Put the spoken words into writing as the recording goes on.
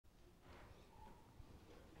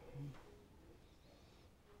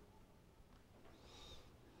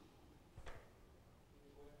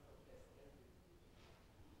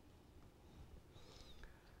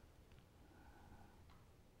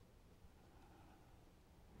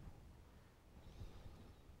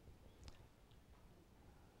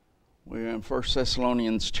We're in 1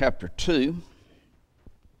 Thessalonians chapter 2.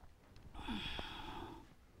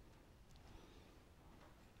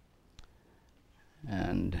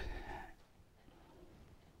 And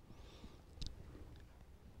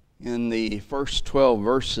in the first 12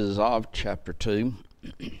 verses of chapter 2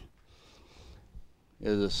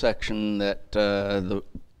 is a section that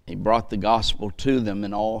he brought the gospel to them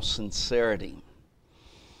in all sincerity.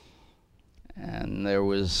 And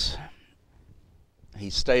he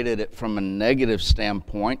stated it from a negative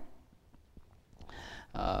standpoint,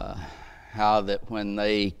 how that when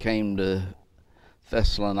they came to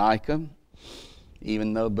Thessalonica,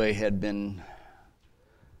 even though they had been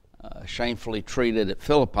shamefully treated at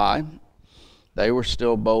Philippi, they were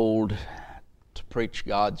still bold to preach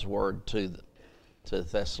God's word to the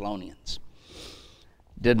Thessalonians.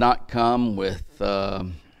 Did not come with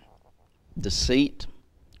deceit,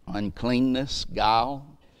 uncleanness, guile.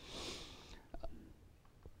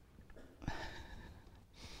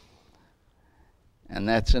 And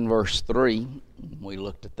that's in verse 3. We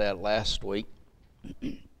looked at that last week.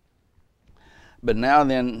 But now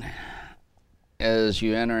then, as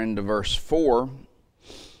you enter into verse 4,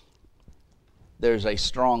 there's a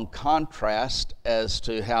strong contrast as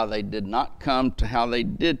to how they did not come to how they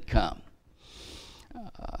did come.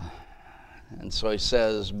 And so he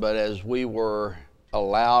says, but as we were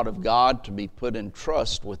allowed of God to be put in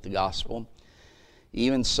trust with the gospel,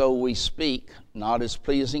 even so we speak, not as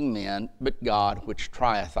pleasing men, but God which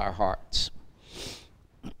trieth our hearts.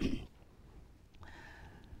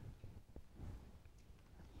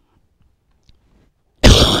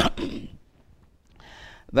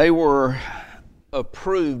 They were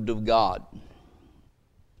approved of God.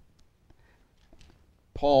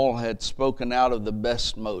 Paul had spoken out of the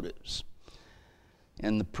best motives.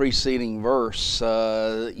 In the preceding verse,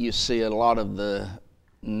 you see a lot of the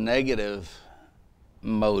negative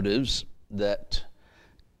motives that,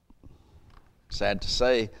 sad to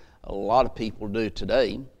say, a lot of people do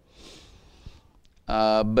today.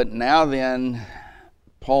 But now then,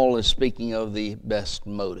 Paul is speaking of the best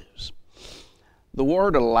motives. The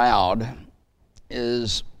word allowed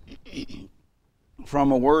is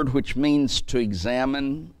from a word which means to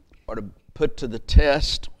examine or to put to the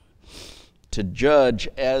test, to judge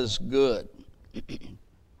as good.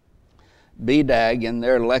 BDAG in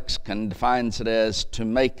their lexicon defines it as to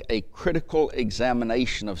make a critical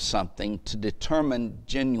examination of something to determine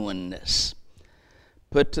genuineness,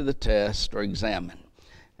 put to the test or examine.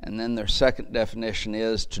 And then their second definition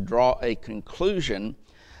is to draw a conclusion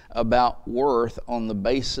about worth on the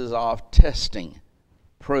basis of testing,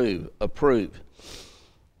 approve.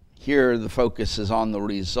 Here the focus is on the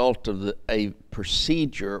result of a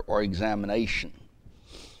procedure or examination.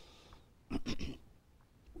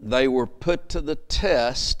 They were put to the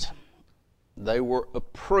test, they were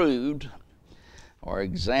approved or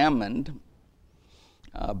examined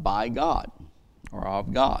by God or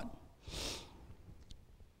of God.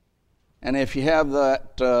 And if you have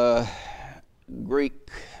that Greek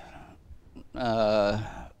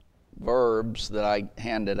verbs that I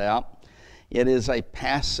handed out, it is a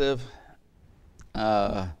passive,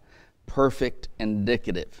 perfect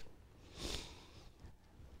indicative.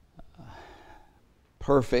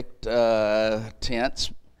 Perfect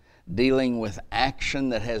tense, dealing with action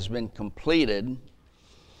that has been completed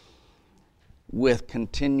with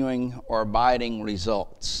continuing or abiding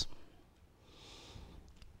results.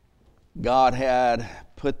 God had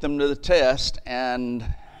put them to the test, and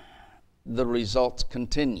the results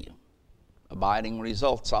continue, abiding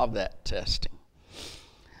results of that testing.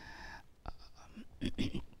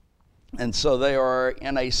 And so they are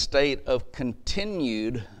in a state of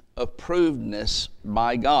continued approvedness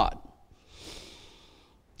by God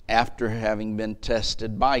after having been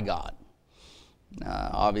tested by God.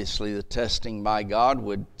 Obviously, the testing by God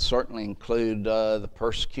would certainly include the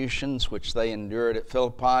persecutions which they endured at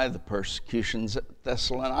Philippi, the persecutions at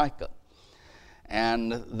Thessalonica,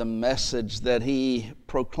 and the message that he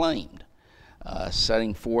proclaimed,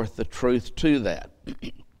 setting forth the truth to that.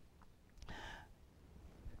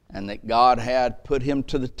 And that God had put him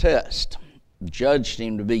to the test, judged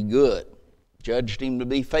him to be good, judged him to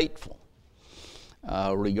be faithful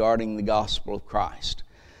regarding the gospel of Christ.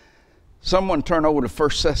 Someone turn over to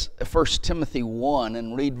 1 Timothy 1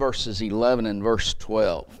 and read verses 11 and verse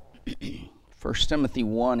 12. 1 Timothy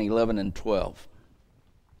 1, 11 and 12.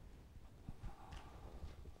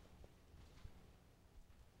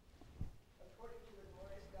 According to the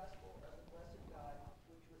glorious gospel of the blessed God,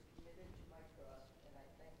 which was committed to my trust, and I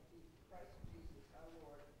thank Christ Jesus our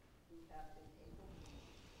Lord, who hath enabled me,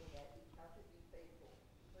 so that he counted me faithful,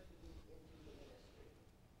 put me into the ministry.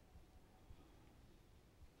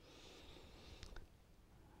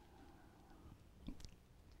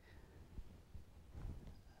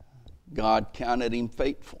 God counted him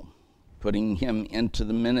faithful, putting him into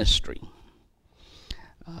the ministry.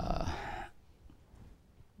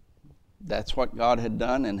 That's what God had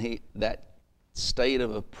done, and that state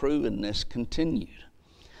of approvedness continued.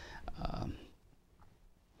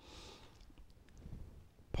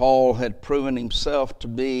 Paul had proven himself to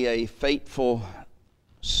be a faithful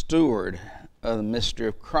steward of the mystery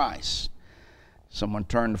of Christ. Someone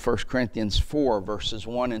turn to 1 Corinthians 4, verses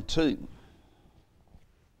 1 and 2.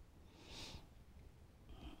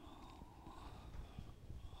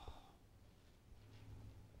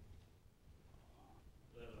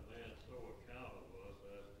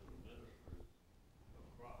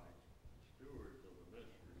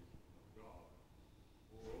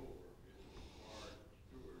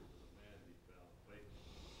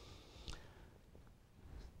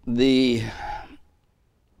 The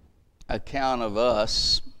account of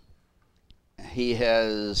us,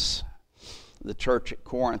 the church at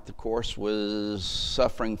Corinth, of course, was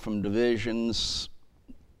suffering from divisions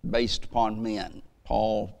based upon men.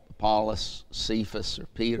 Paul, Apollos, Cephas, or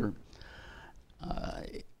Peter,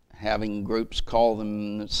 having groups call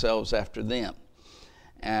themselves after them.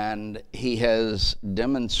 And he has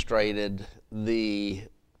demonstrated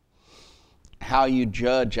how you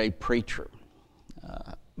judge a preacher.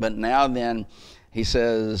 But now then, he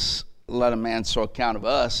says, let a man so account of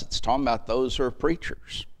us. It's talking about those who are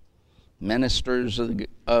preachers, ministers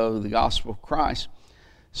of the gospel of Christ,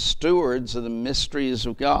 stewards of the mysteries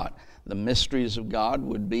of God. The mysteries of God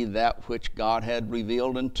would be that which God had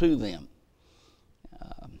revealed unto them.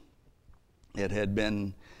 It had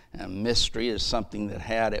been, a mystery is something that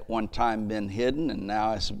had at one time been hidden and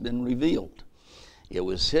now has been revealed. It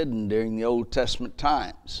was hidden during the Old Testament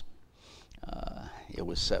times. It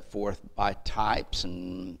was set forth by types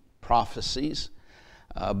and prophecies,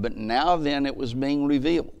 but now then it was being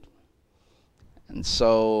revealed. And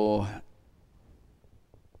so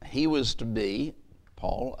he was to be,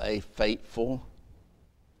 Paul, a faithful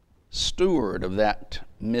steward of that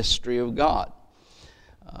mystery of God.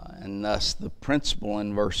 And thus the principle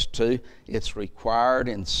in verse 2, it's required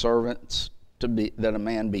in servants that a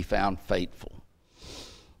man be found faithful.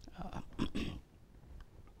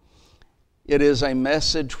 It is a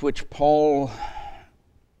message which Paul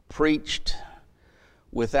preached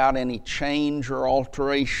without any change or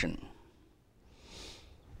alteration.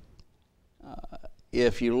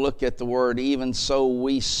 If you look at the word, even so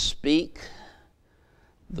we speak,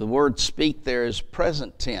 the word speak there is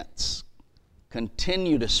present tense.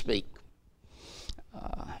 Continue to speak.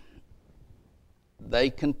 They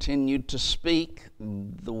continued to speak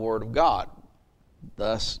the word of God,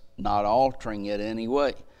 thus not altering it in any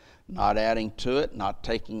way. Not adding to it, not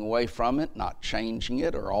taking away from it, not changing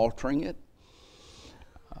it or altering it.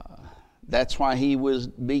 That's why he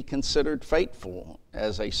would be considered faithful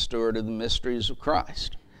as a steward of the mysteries of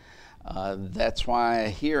Christ. That's why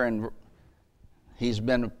here he's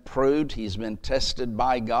been approved, he's been tested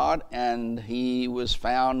by God, and he was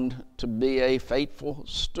found to be a faithful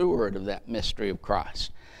steward of that mystery of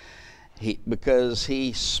Christ. Because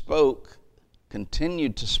he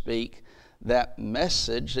continued to speak that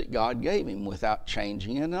message that God gave him without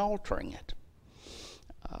changing it and altering it.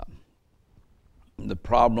 The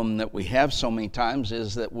problem that we have so many times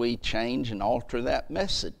is that we change and alter that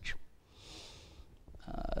message.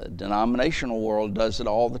 The denominational world does it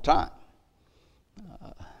all the time.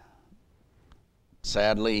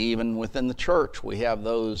 Sadly, even within the church, we have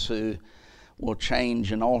those who will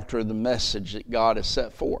change and alter the message that God has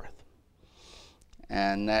set forth.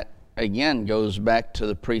 And that again goes back to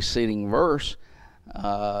the preceding verse,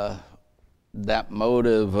 that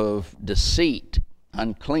motive of deceit,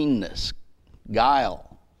 uncleanness,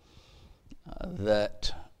 guile,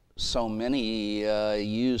 that so many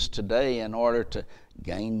use today in order to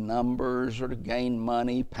gain numbers or to gain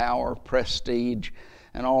money, power, prestige,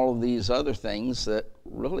 and all of these other things that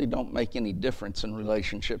really don't make any difference in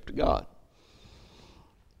relationship to God.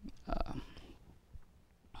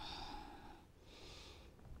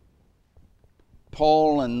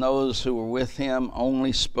 Paul and those who were with him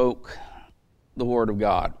only spoke the word of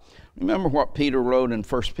God. Remember what Peter wrote in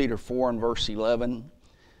 1 Peter 4 and verse 11?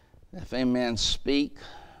 If any man speak,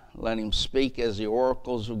 let him speak as the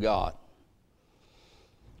oracles of God.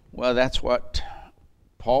 Well, that's what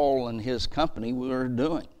Paul and his company were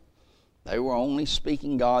doing. They were only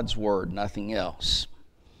speaking God's word, nothing else.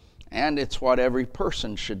 And it's what every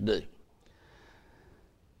person should do.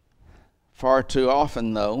 Far too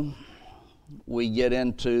often, though, we get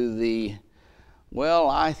into well,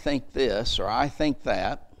 I think this, or I think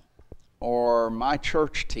that, or my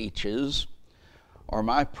church teaches, or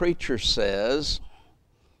my preacher says,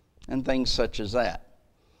 and things such as that.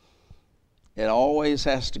 it always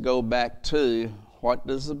has to go back to, what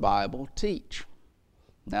does the Bible teach?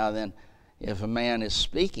 Now then, if a man is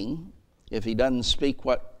speaking, if he doesn't speak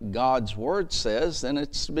what God's Word says, then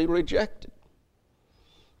it's to be rejected.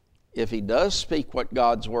 If he does speak what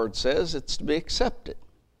God's Word says, it's to be accepted.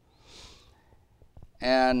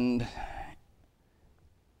 And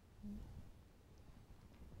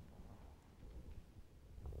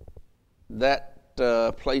that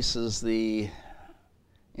places the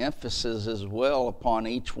emphasis as well upon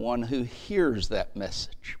each one who hears that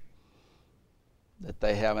message, that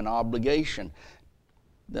they have an obligation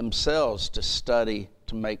themselves to study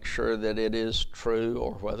to make sure that it is true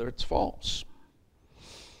or whether it's false.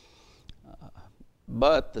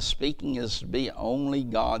 But the speaking is to be only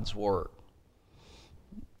God's Word.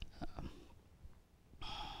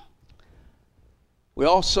 We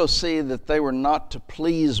also see that they were not to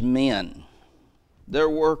please men. Their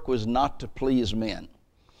work was not to please men.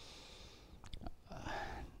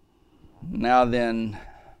 Now then,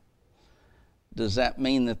 does that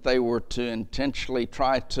mean that they were to intentionally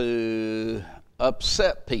try to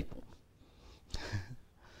upset people?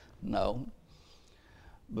 No.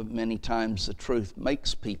 But many times the truth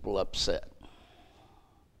makes people upset.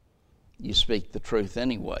 You speak the truth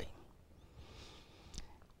anyway.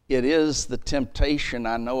 It is the temptation,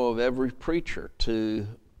 I know, of every preacher to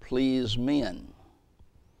please men.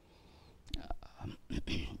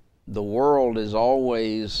 The world is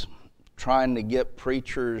always trying to get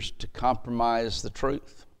preachers to compromise the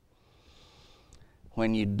truth.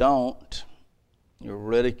 When you don't, you're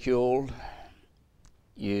ridiculed,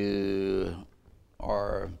 you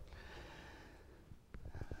are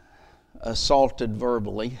assaulted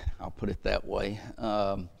verbally, I'll put it that way,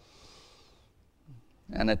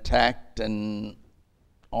 and attacked, and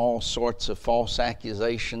all sorts of false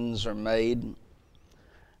accusations are made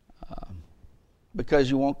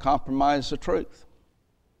because you won't compromise the truth.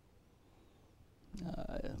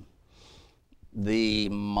 The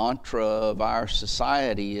mantra of our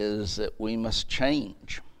society is that we must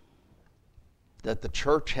change, that the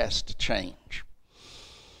church has to change,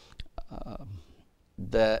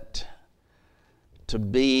 that to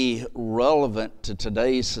be relevant to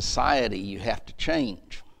today's society, you have to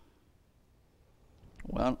change.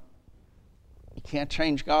 Well, you can't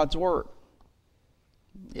change God's Word.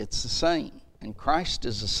 It's the same, and Christ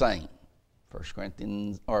is the same.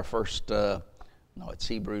 It's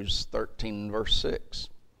Hebrews 13, verse 6.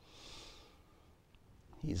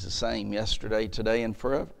 He's the same yesterday, today, and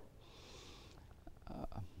forever.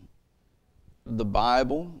 The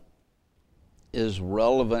Bible is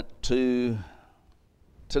relevant to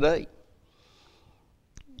today.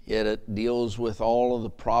 It deals with all of the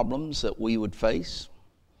problems that we would face.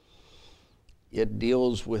 It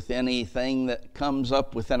deals with anything that comes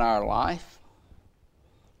up within our life.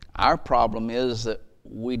 Our problem is that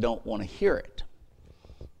we don't want to hear it.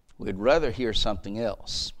 We'd rather hear something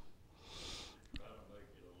else.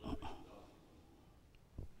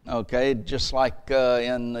 Okay, just like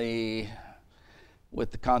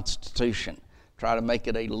with the Constitution. Try to make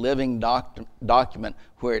it a living document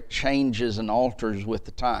where it changes and alters with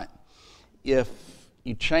the time. If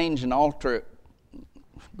you change and alter it,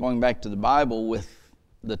 going back to the Bible, with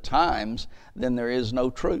the times, then there is no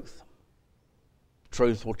truth.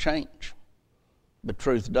 Truth will change, but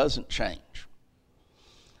truth doesn't change.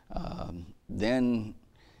 Then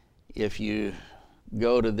if you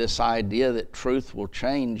go to this idea that truth will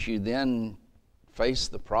change, you then face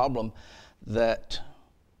the problem that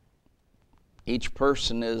each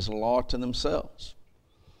person is a law to themselves,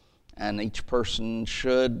 and each person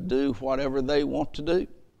should do whatever they want to do,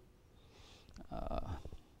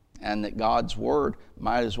 and that God's Word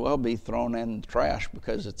might as well be thrown in the trash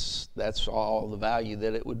because that's all the value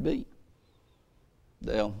that it would be.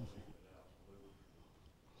 Dale?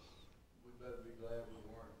 We better be glad we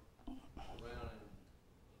weren't around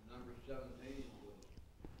in number 17 when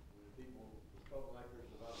the people, the troublemakers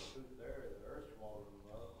about the truth there, the earth swallowed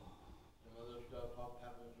them up. Some other stuff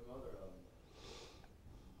happened to some other of them.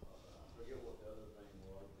 I forget what the other thing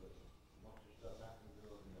was, but a bunch of stuff happened to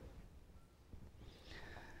them that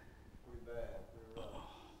pretty bad, pretty rough.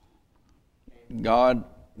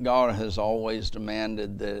 God has always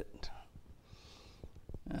demanded that,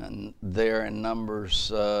 and there in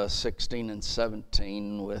Numbers 16 and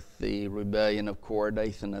 17 with the rebellion of Korah,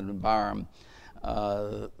 Dathan, and Abiram,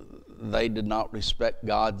 they did not respect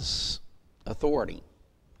God's authority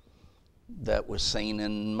that was seen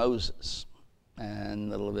in Moses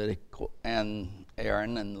and the Levitical and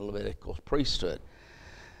Aaron and the Levitical priesthood,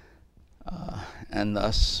 and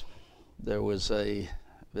thus there was a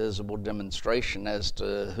visible demonstration as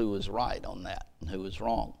to who was right on that and who was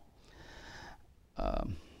wrong.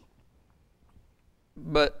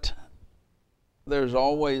 But there's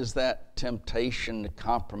always that temptation to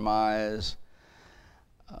compromise.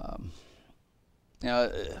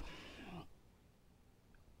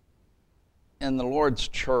 In the Lord's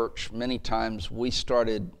church, many times we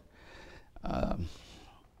started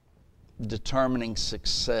determining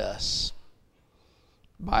success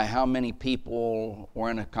by how many people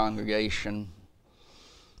were in a congregation,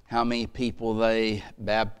 how many people they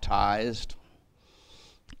baptized.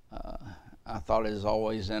 I thought it was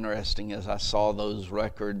always interesting as I saw those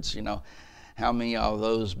records, how many of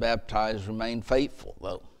those baptized remained faithful,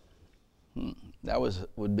 though. That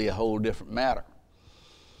would be a whole different matter.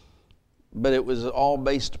 But it was all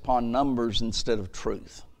based upon numbers instead of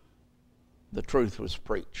truth. The truth was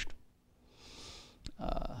preached.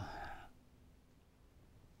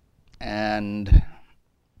 And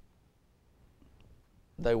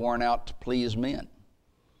they weren't out to please men.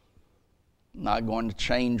 Not going to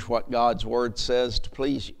change what God's Word says to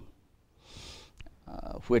please you,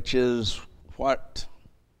 which is what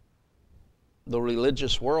the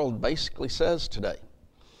religious world basically says today.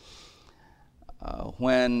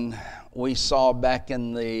 When we saw back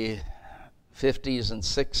in the 50s and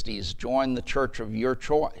 60s, join the church of your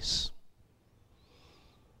choice,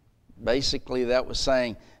 basically that was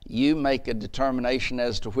saying you make a determination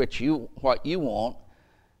as to what you want.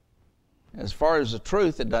 As far as the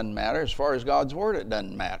truth, it doesn't matter. As far as God's Word, it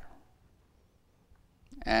doesn't matter.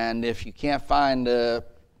 And if you can't find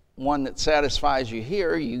one that satisfies you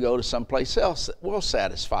here, you go to someplace else that will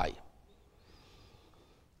satisfy you.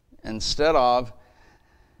 Instead of,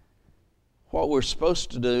 what we're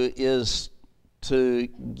supposed to do is to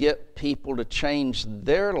get people to change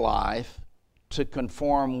their life to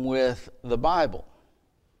conform with the Bible.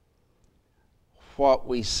 What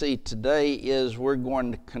we see today is we're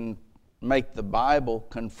going to make the Bible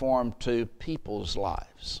conform to people's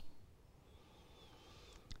lives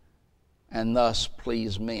and thus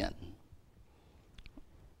please men.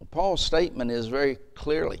 Paul's statement is very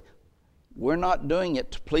clearly, we're not doing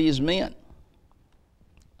it to please men,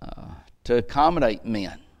 to accommodate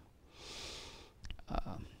men.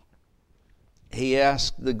 He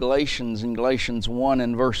asked the Galatians in Galatians 1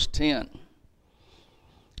 and verse 10,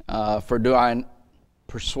 for do I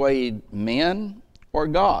persuade men or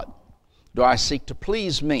God? Do I seek to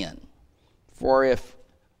please men? For if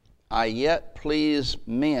I yet please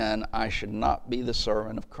men, I should not be the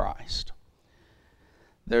servant of Christ.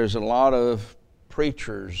 There's a lot of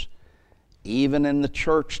preachers, even in the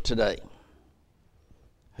church today,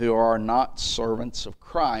 who are not servants of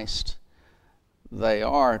Christ. They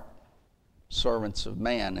are servants of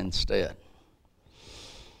man instead.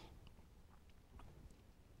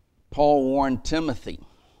 Paul warned Timothy,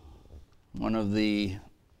 one of the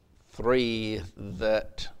three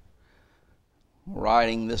that were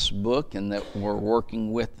writing this book and that were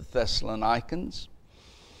working with the Thessalonians,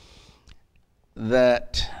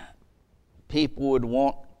 that people would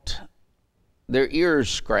want their ears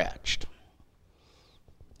scratched.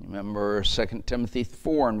 Remember 2 Timothy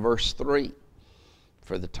 4 and verse 3.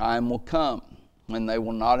 For the time will come when they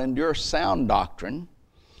will not endure sound doctrine,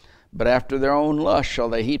 but after their own lust shall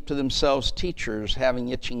they heap to themselves teachers having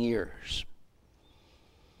itching ears.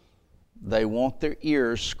 They want their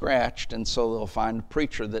ears scratched, and so they'll find a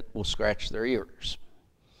preacher that will scratch their ears.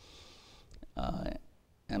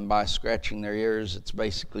 And by scratching their ears, it's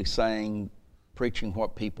basically saying, preaching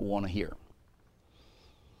what people want to hear.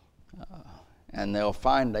 And they'll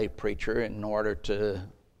find a preacher in order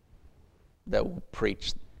that will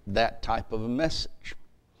preach that type of a message.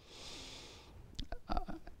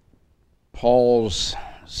 Paul's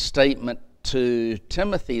statement to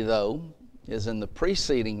Timothy, though, is in the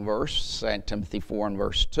preceding verse, 2 Timothy 4 and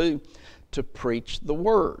verse 2, to preach the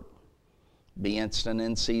word. Be instant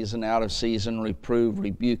in season, out of season, reprove,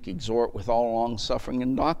 rebuke, exhort with all long-suffering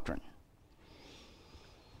and doctrine.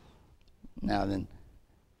 Now then,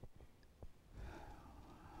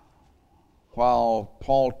 while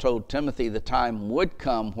Paul told Timothy the time would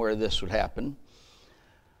come where this would happen,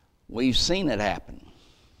 we've seen it happen.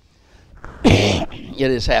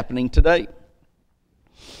 It is happening today.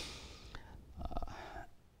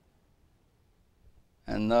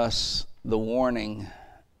 And thus the warning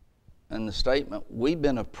and the statement, we've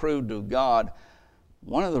been approved of God.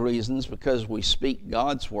 One of the reasons, because we speak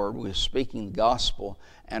God's word, we're speaking the gospel,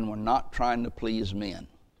 and we're not trying to please men.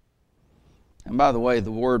 And by the way,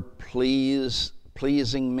 the word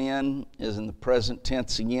pleasing men is in the present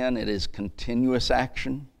tense again. It is continuous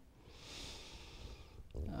action.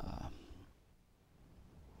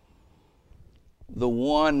 The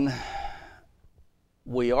one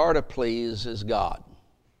we are to please is God.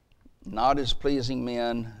 not as pleasing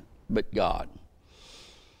men, but God.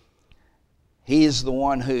 He is the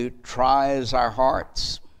one who tries our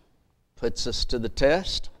hearts, puts us to the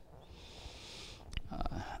test.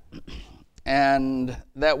 And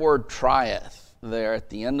that word trieth there at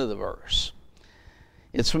the end of the verse,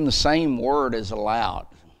 it's from the same word as allowed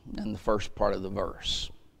in the first part of the verse.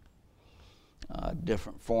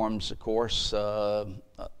 Different forms, of course.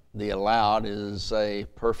 The allowed is a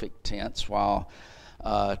perfect tense, while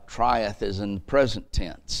trieth is in the present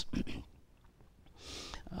tense.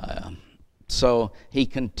 So he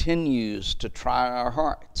continues to try our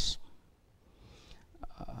hearts.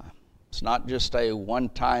 It's not just a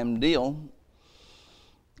one-time deal.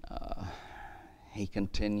 He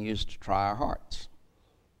continues to try our hearts.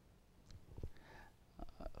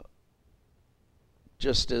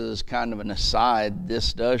 Just as kind of an aside,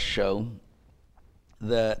 this does show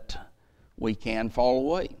that we can fall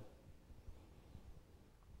away.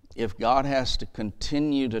 If God has to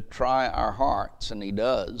continue to try our hearts, and He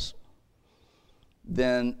does,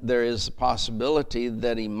 then there is a possibility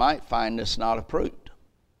that He might find us not approved,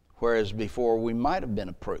 whereas before we might have been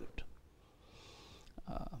approved.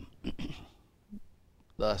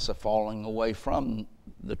 Thus a falling away from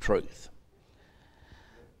the truth.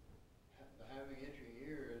 Having itching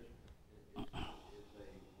ears is a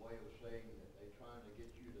way of saying that they're trying to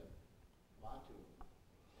get you to lie to them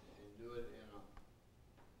and do it in a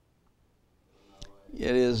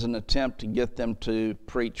It is an attempt to get them to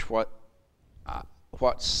preach what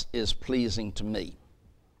is pleasing to me.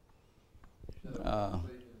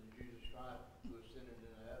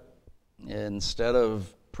 Instead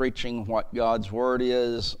of preaching what God's Word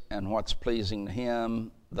is and what's pleasing to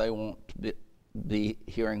Him, they want to be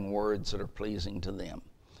hearing words that are pleasing to them.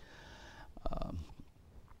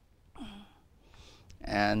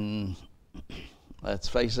 And let's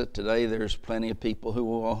face it, today there's plenty of people who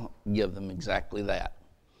will give them exactly that.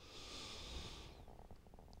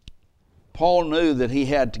 Paul knew that he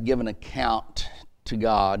had to give an account to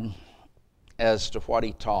God as to what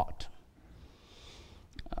he taught.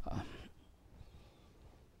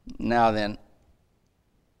 Now then,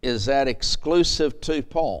 is that exclusive to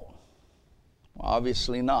Paul? Well,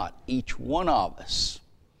 obviously not. Each one of us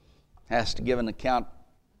has to give an account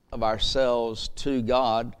of ourselves to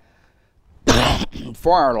God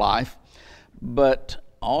for our life, but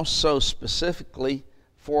also specifically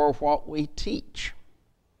for what we teach,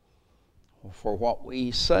 for what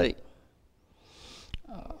we say.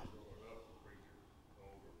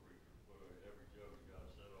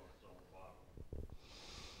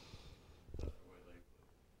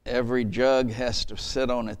 Every jug has to sit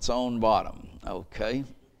on its own bottom. Okay.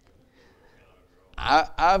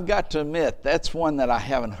 I've got to admit, that's one that I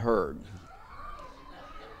haven't heard.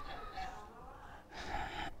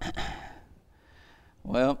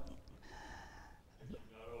 Well,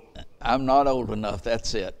 I'm not old enough,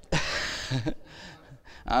 that's it.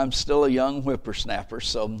 I'm still a young whippersnapper,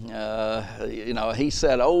 so, he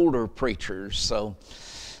said older preachers, so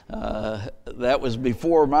that was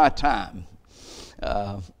before my time.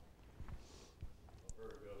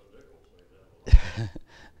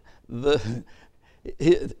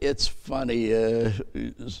 It's funny,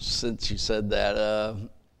 since you said that,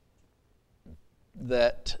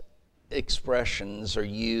 that expressions are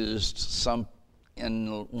used some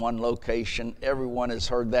in one location. Everyone has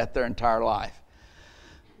heard that their entire life.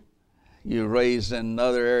 You're raised in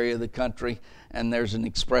another area of the country, and there's an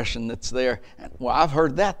expression that's there. Well, I've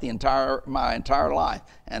heard that my entire life,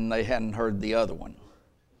 and they hadn't heard the other one.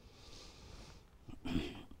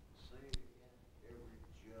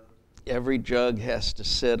 Every jug has to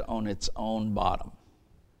sit on its own bottom.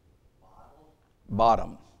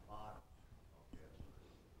 Bottom.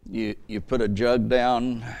 You put a jug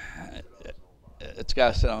down, it's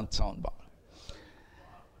got to sit on its own bottom.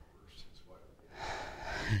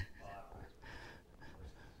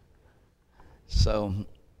 So, 18:4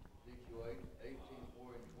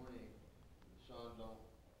 and 20, the son don't,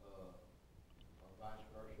 or vice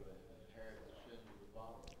versa, inherit the sins of the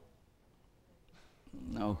father.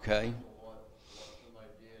 Okay. What somebody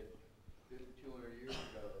did 200 years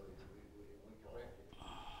ago, we corrected.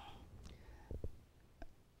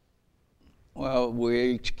 Well, we're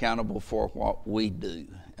each accountable for what we do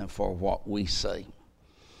and for what we say.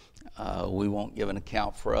 We won't give an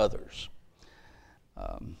account for others.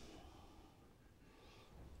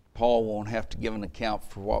 Paul won't have to give an account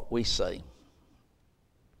for what we say.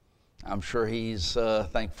 I'm sure he's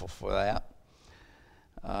thankful for that.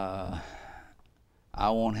 I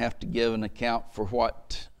won't have to give an account for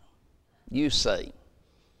what you say.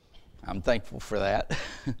 I'm thankful for that.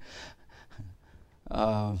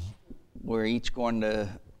 We're each going to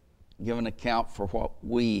give an account for what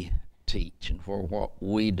we teach and for what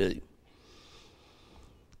we do.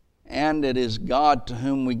 And it is God to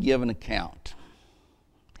whom we give an account.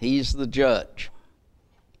 He's the judge,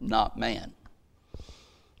 not man.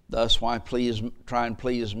 Thus, why try and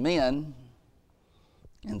please men?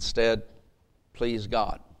 Instead, please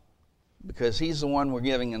God, because He's the one we're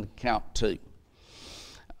giving an account to.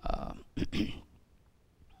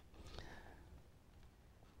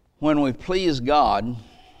 When we please God,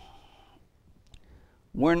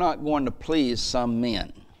 we're not going to please some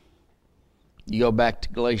men. You go back to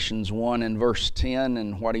Galatians 1 and verse 10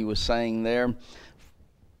 and what he was saying there.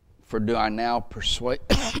 For do I now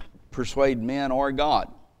persuade men or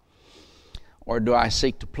God? Or do I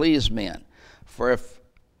seek to please men? For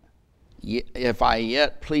if I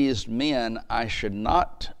yet pleased men, I should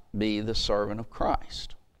not be the servant of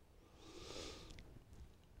Christ.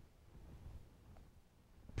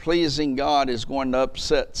 Pleasing God is going to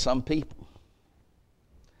upset some people.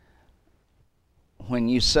 When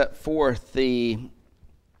you set forth the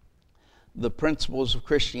principles of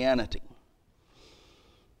Christianity,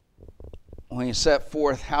 when you set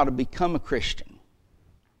forth how to become a Christian,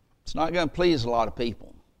 it's not going to please a lot of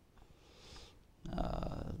people.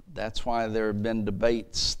 That's why there have been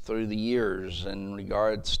debates through the years in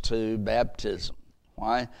regards to baptism.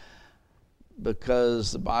 Why?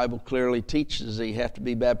 Because the Bible clearly teaches that you have to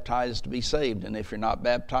be baptized to be saved. And if you're not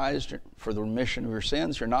baptized for the remission of your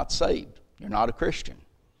sins, you're not saved. You're not a Christian.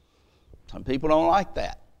 Some people don't like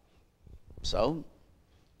that. So,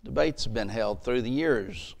 debates have been held through the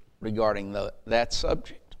years regarding that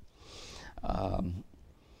subject.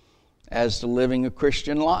 As to living a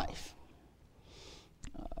Christian life.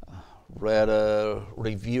 Read a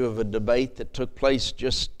review of a debate that took place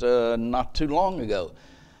just not too long ago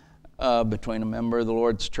between a member of the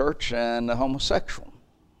Lord's church and a homosexual.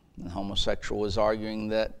 The homosexual was arguing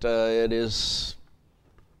that it is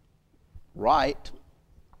right,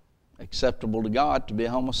 acceptable to God, to be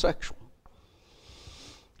a homosexual.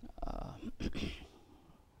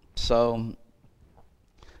 So,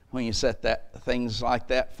 when you set things like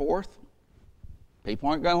that forth, people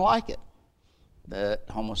aren't going to like it, that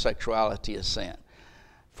homosexuality is sin.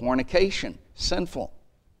 Fornication, sinful.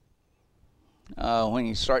 When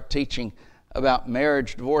you start teaching about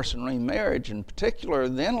marriage, divorce, and remarriage in particular,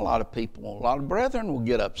 then a lot of people, a lot of brethren will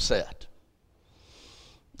get upset.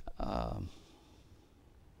 I think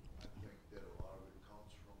that a lot of it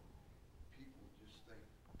comes from people just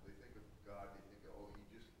they think of God, they think, oh, He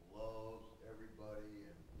just loves everybody,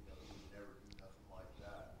 and He would never do nothing like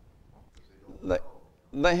that, because they don't know.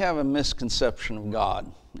 They have a misconception of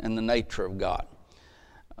God and the nature of God.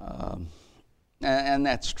 And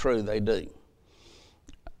that's true, they do.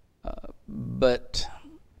 But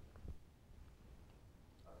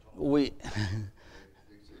we...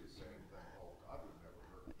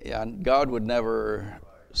 Yeah, God would never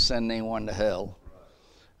send anyone to hell.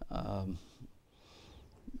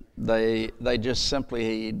 They just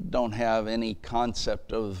simply don't have any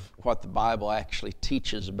concept of what the Bible actually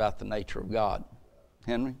teaches about the nature of God.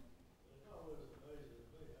 Henry?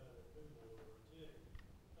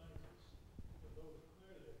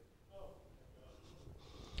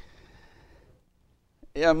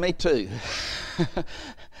 Yeah, me too.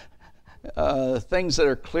 Things that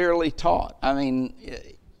are clearly taught. I mean,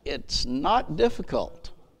 it's not difficult.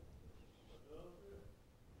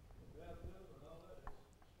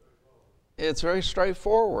 It's very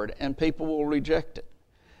straightforward, and people will reject it.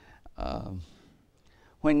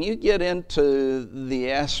 When you get into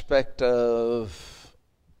the aspect of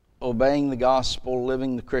obeying the gospel,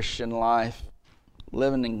 living the Christian life,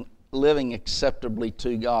 living acceptably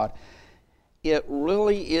to God, it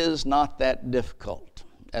really is not that difficult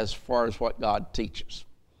as far as what God teaches.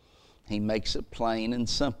 He makes it plain and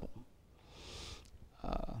simple.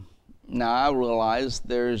 Now, I realize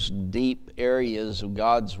there's deep areas of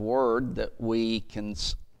God's Word that we can,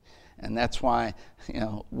 and that's why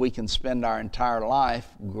we can spend our entire life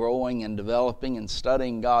growing and developing and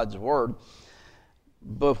studying God's Word.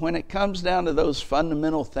 But when it comes down to those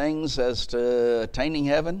fundamental things as to attaining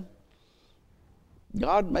heaven,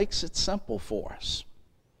 God makes it simple for us.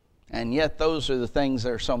 And yet those are the things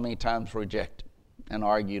that are so many times rejected and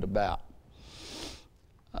argued about.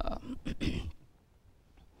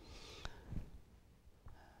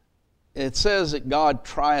 It says that God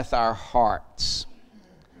trieth our hearts.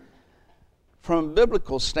 From a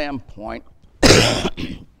biblical standpoint,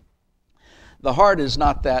 the heart is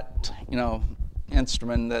not that,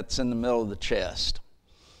 instrument that's in the middle of the chest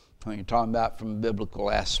when you're talking about from a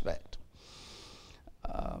biblical aspect.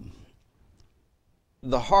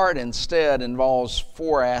 The heart instead involves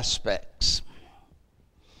four aspects.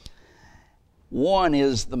 One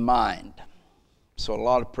is the mind. So a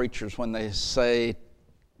lot of preachers, when they start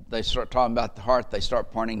talking about the heart, they start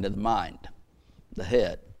pointing to the mind, the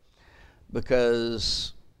head,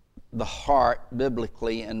 because the heart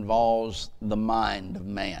biblically involves the mind of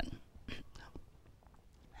man.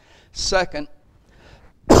 Second,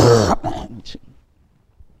 it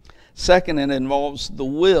involves the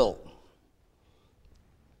will,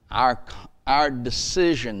 our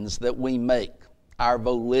decisions that we make, our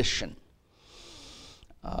volition.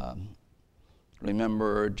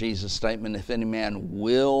 Remember Jesus' statement, if any man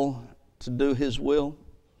will to do his will,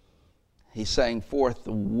 he's saying forth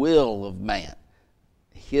the will of man,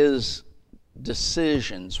 his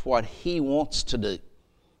decisions, what he wants to do.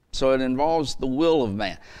 So it involves the will of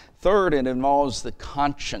man. Third, it involves the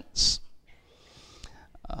conscience,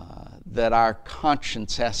 that our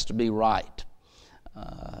conscience has to be right.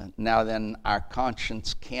 Now then, our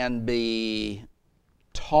conscience can be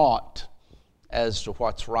taught as to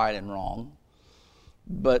what's right and wrong,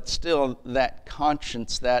 but still that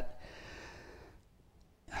conscience, that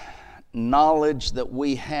knowledge that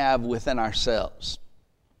we have within ourselves,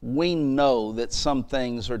 we know that some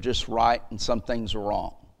things are just right and some things are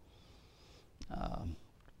wrong.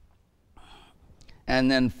 And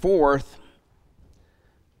then fourth,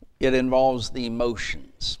 it involves the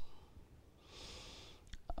emotions.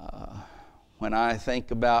 When I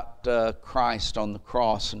think about Christ on the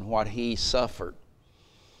cross and what he suffered,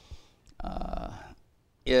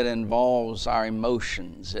 it involves our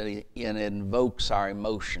emotions. It invokes our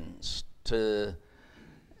emotions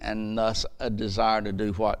and thus a desire to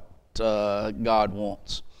do what God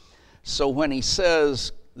wants. So when he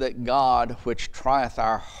says that God, which trieth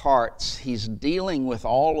our hearts, he's dealing with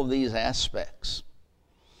all of these aspects.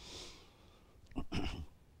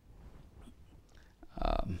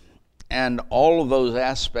 And all of those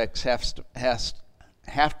aspects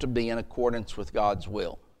have to be in accordance with God's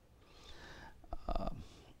will.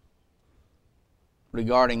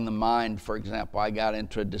 Regarding the mind, for example, I got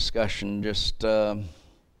into a discussion just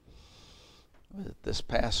this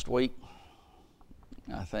past week,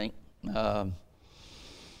 I think.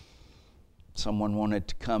 Someone wanted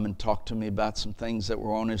to come and talk to me about some things that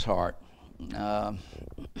were on his heart.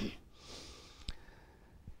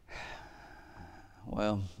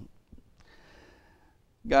 Well,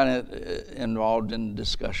 got involved in the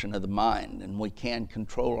discussion of the mind, and we can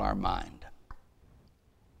control our mind.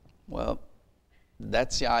 Well,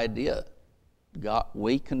 that's the idea.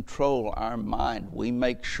 We control our mind. We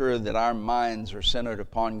make sure that our minds are centered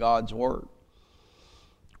upon God's Word.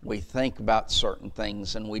 We think about certain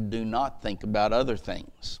things and we do not think about other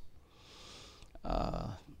things.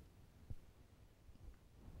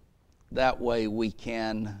 That way we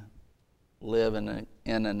can live in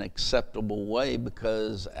an acceptable way,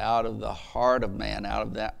 because out of the heart of man, out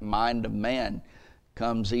of that mind of man,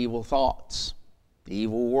 comes evil thoughts,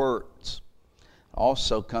 evil words.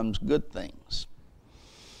 Also comes good things.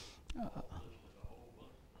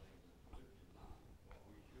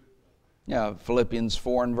 Philippians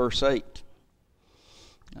 4 and verse 8.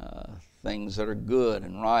 Things that are good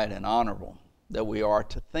and right and honorable that we are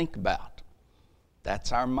to think about.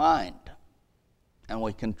 That's our mind. And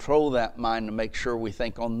we control that mind to make sure we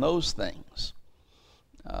think on those things.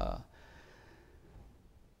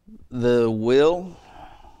 The will,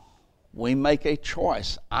 we make a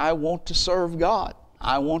choice. I want to serve God.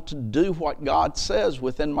 I want to do what God says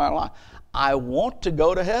within my life. I want to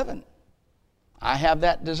go to heaven. I have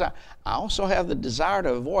that desire. I also have the desire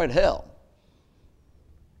to avoid hell.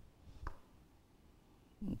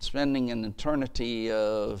 Spending an eternity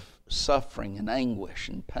of suffering and anguish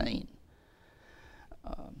and pain.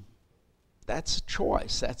 That's a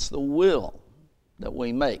choice. That's the will that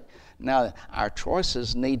we make. Now, our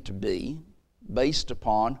choices need to be based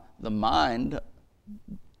upon the mind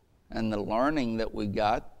and the learning that we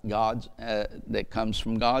got that comes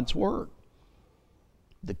from God's Word.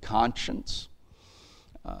 The conscience.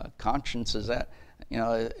 Conscience is that,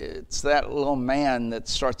 it's that little man that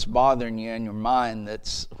starts bothering you in your mind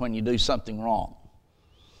that's when you do something wrong.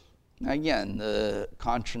 Now again, the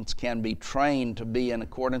conscience can be trained to be in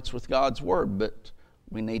accordance with God's Word, but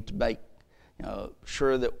we need to make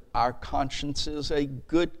sure that our conscience is a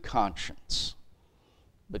good conscience,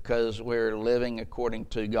 because we're living according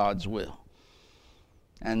to God's will.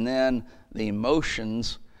 And then the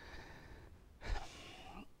emotions,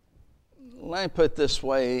 let me put it this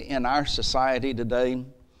way, in our society today,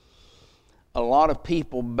 a lot of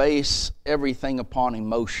people base everything upon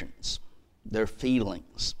emotions, their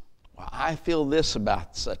feelings. Well, I feel this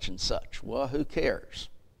about such and such. Well, who cares?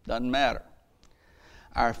 Doesn't matter.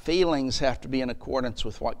 Our feelings have to be in accordance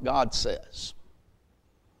with what God says.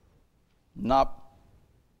 not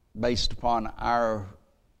based upon our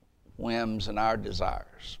whims and our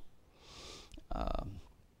desires.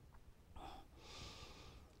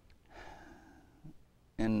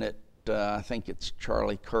 And I think it's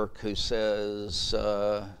Charlie Kirk who says,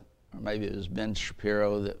 or maybe it was Ben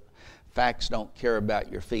Shapiro, that facts don't care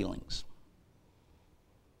about your feelings.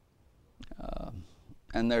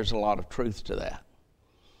 And there's a lot of truth to that,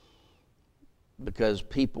 because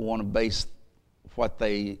people want to base what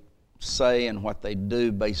they say and what they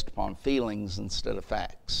do based upon feelings instead of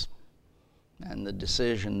facts and the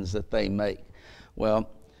decisions that they make. Well,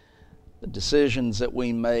 the decisions that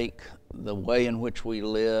we make, the way in which we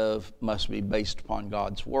live, must be based upon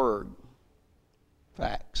God's Word,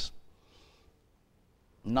 facts,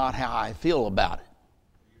 not how I feel about it.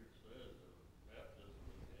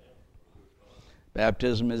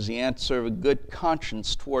 Baptism is the answer of a good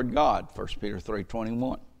conscience toward God, 1 Peter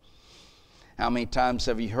 3:21. How many times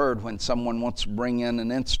have you heard when someone wants to bring in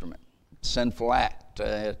an instrument, sinful act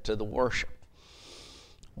to the worship?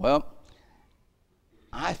 Well,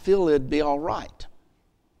 I feel it'd be all right.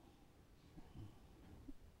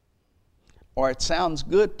 Or it sounds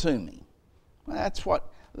good to me. Well, that's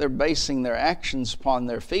what they're basing their actions upon,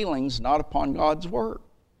 their feelings, not upon God's Word.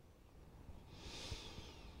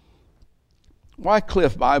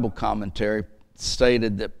 Wycliffe Bible Commentary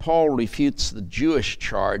stated that Paul refutes the Jewish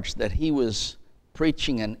charge that he was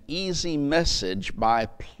preaching an easy message by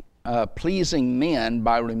pleasing men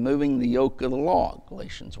by removing the yoke of the law,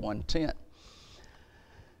 Galatians 1:10.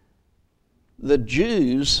 The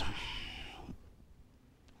Jews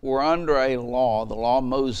were under a law, the law of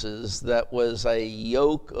Moses, that was a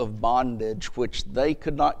yoke of bondage which they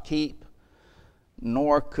could not keep,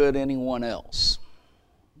 nor could anyone else.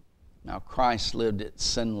 Now, Christ lived it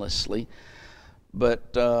sinlessly,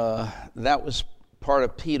 but that was part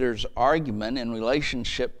of Peter's argument in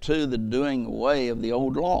relationship to the doing away of the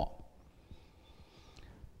old law.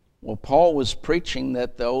 Well, Paul was preaching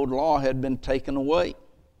that the old law had been taken away.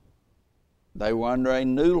 They were under a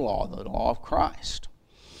new law, the law of Christ.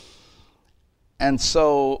 And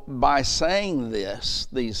so by saying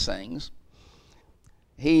these things,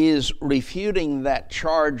 he is refuting that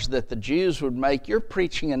charge that the Jews would make. You're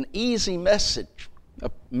preaching an easy message,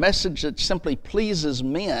 a message that simply pleases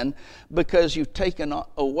men because you've taken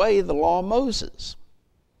away the law of Moses,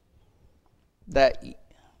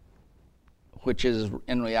 which is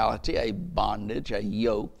in reality a bondage, a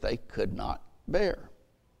yoke they could not bear.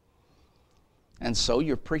 And so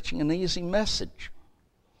you're preaching an easy message.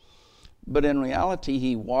 But in reality,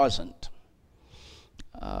 he wasn't.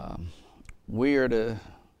 We are to,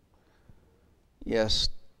 yes,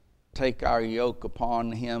 take our yoke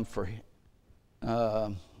upon him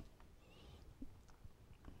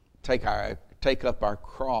take up our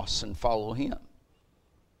cross and follow him,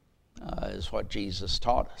 is what Jesus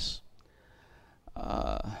taught us.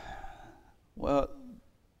 Well,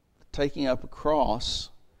 taking up a cross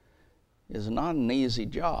is not an easy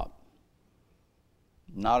job,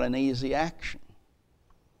 not an easy action.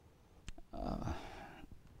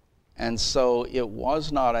 And so it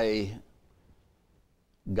was not a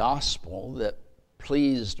gospel that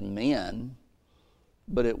pleased men,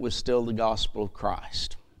 but it was still the gospel of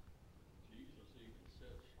Christ.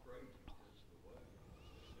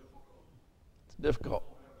 It's difficult.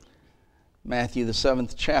 Matthew, the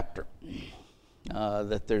 7th chapter,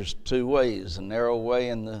 that there's two ways, a narrow way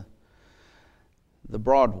and the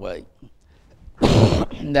broad way.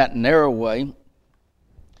 That narrow way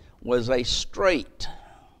was a straight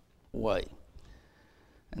way.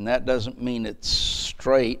 And that doesn't mean it's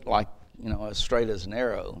straight like, as straight as an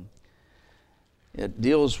arrow. It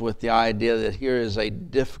deals with the idea that here is a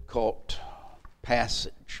difficult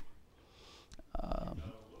passage.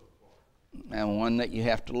 And one that you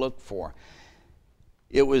have to look for.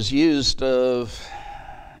 It was used of,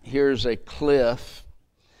 here's a cliff.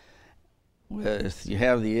 If you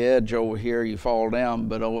have the edge over here, you fall down,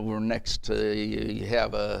 but over next to you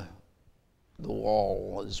have the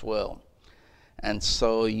wall as well. And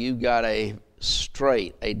so you got a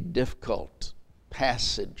difficult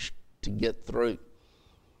passage to get through.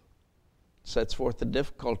 Sets forth the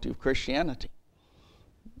difficulty of Christianity.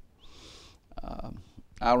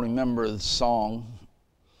 I remember the song,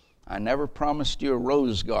 I Never Promised You a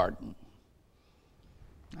Rose Garden.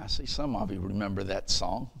 I see some of you remember that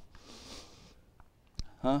song.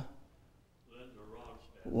 Huh?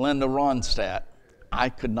 Linda Ronstadt. I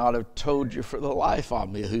could not have told you for the life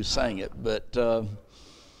of me who sang it, but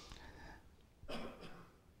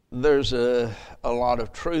there's a lot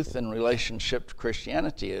of truth in relationship to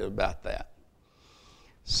Christianity about that.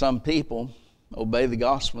 Some people obey the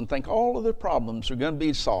gospel and think all of their problems are going to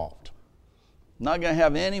be solved. Not going to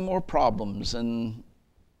have any more problems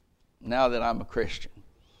now that I'm a Christian.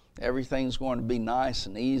 Everything's going to be nice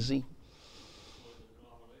and easy.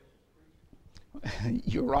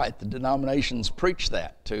 You're right. The denominations preach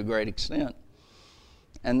that to a great extent.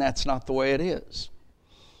 And that's not the way it is.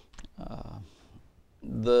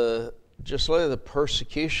 Just look at the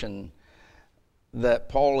persecution that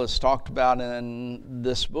Paul has talked about in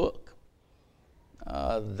this book.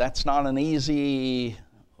 That's not an easy,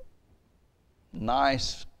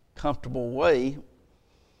 nice, comfortable way.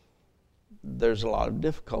 There's a lot of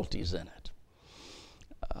difficulties in it.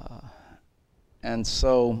 And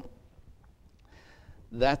so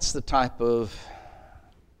that's the type of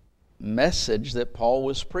message that Paul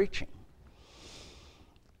was preaching.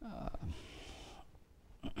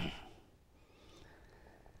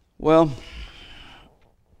 Well,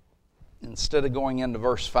 instead of going into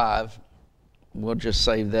verse 5, we'll just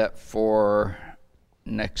save that for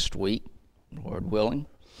next week, Lord willing.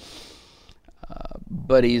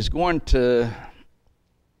 But he's going to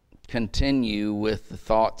continue with the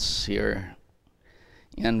thoughts here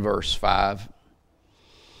in verse 5.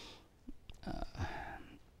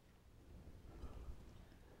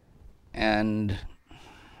 And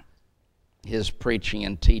his preaching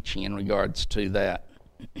and teaching in regards to that.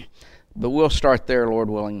 But we'll start there, Lord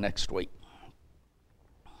willing, next week.